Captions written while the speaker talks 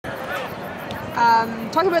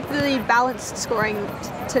Talk about the balanced scoring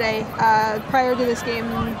today. Prior to this game,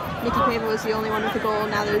 Nikki Pava was the only one with a goal.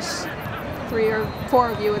 Now there's 3 or 4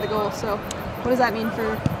 of you with a goal. So what does that mean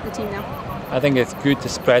for the team now? I think it's good to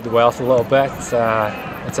spread the wealth a little bit.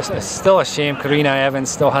 It's still a shame Karina Evans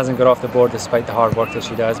still hasn't got off the board despite the hard work that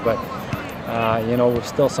she does. But you know, we've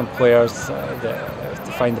still some players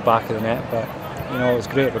to find the back of the net. But you know, it was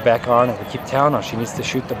great. Rebecca Arnott, we keep telling her she needs to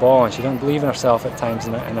shoot the ball, and she doesn't believe in herself at times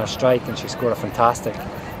in her strike, and she scored a fantastic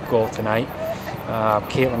goal tonight.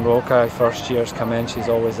 Caitlin Roca, first year's come in. She's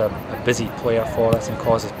always a busy player for us and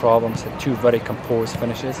causes problems. Had 2 very composed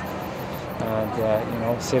finishes. And you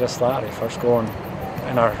know, Sarah Slattery, first goal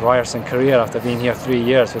in our Ryerson career after being here 3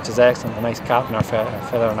 years, which is excellent. A nice cap in her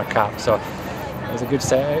feather in her cap. So it was a good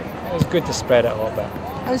set. It was good to spread it a little bit.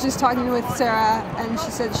 I was just talking with Sarah, and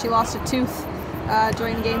she said she lost a tooth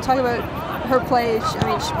during the game. Talk about her play. I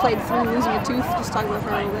mean, she played through losing a tooth. Just talk about her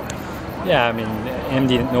a little bit. Yeah, I mean,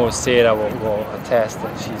 anybody that knows Sarah will attest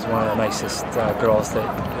that she's one of the nicest girls that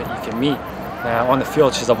you can meet. On the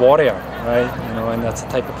field, she's a warrior, right? You know, and that's the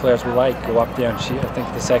type of players we like. Go up there, and she, I think,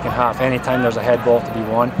 the second half, anytime there's a head ball to be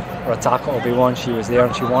won or a tackle to be won, she was there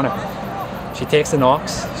and she won it. She takes the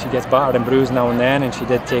knocks. She gets battered and bruised now and then, and she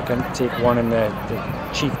did take one in the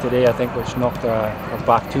cheek today, I think, which knocked her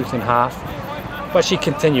back tooth in half. But she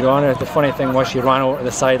continued on. The funny thing was she ran over to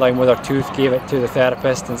the sideline with her tooth, gave it to the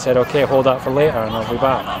therapist and said, okay, hold that for later and I'll be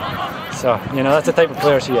back. So, you know, that's the type of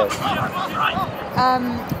player she is.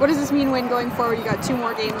 What does this mean when going forward? You got 2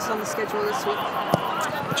 more games on the schedule this week.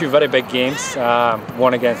 2 very big games.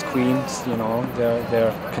 One against Queens, you know,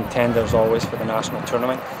 they're contenders always for the national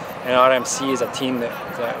tournament. And RMC is a team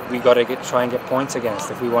that we got to try and get points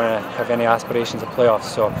against if we want to have any aspirations of playoffs.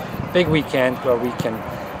 So, big weekend where we can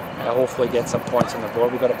hopefully get some points on the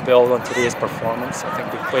board. We've got to build on today's performance. I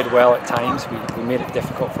think we played well at times. We made it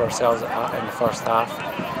difficult for ourselves in the first half.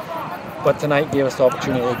 But tonight gave us the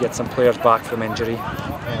opportunity to get some players back from injury,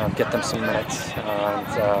 get them some minutes,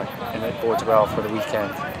 and it bodes well for the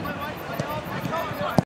weekend.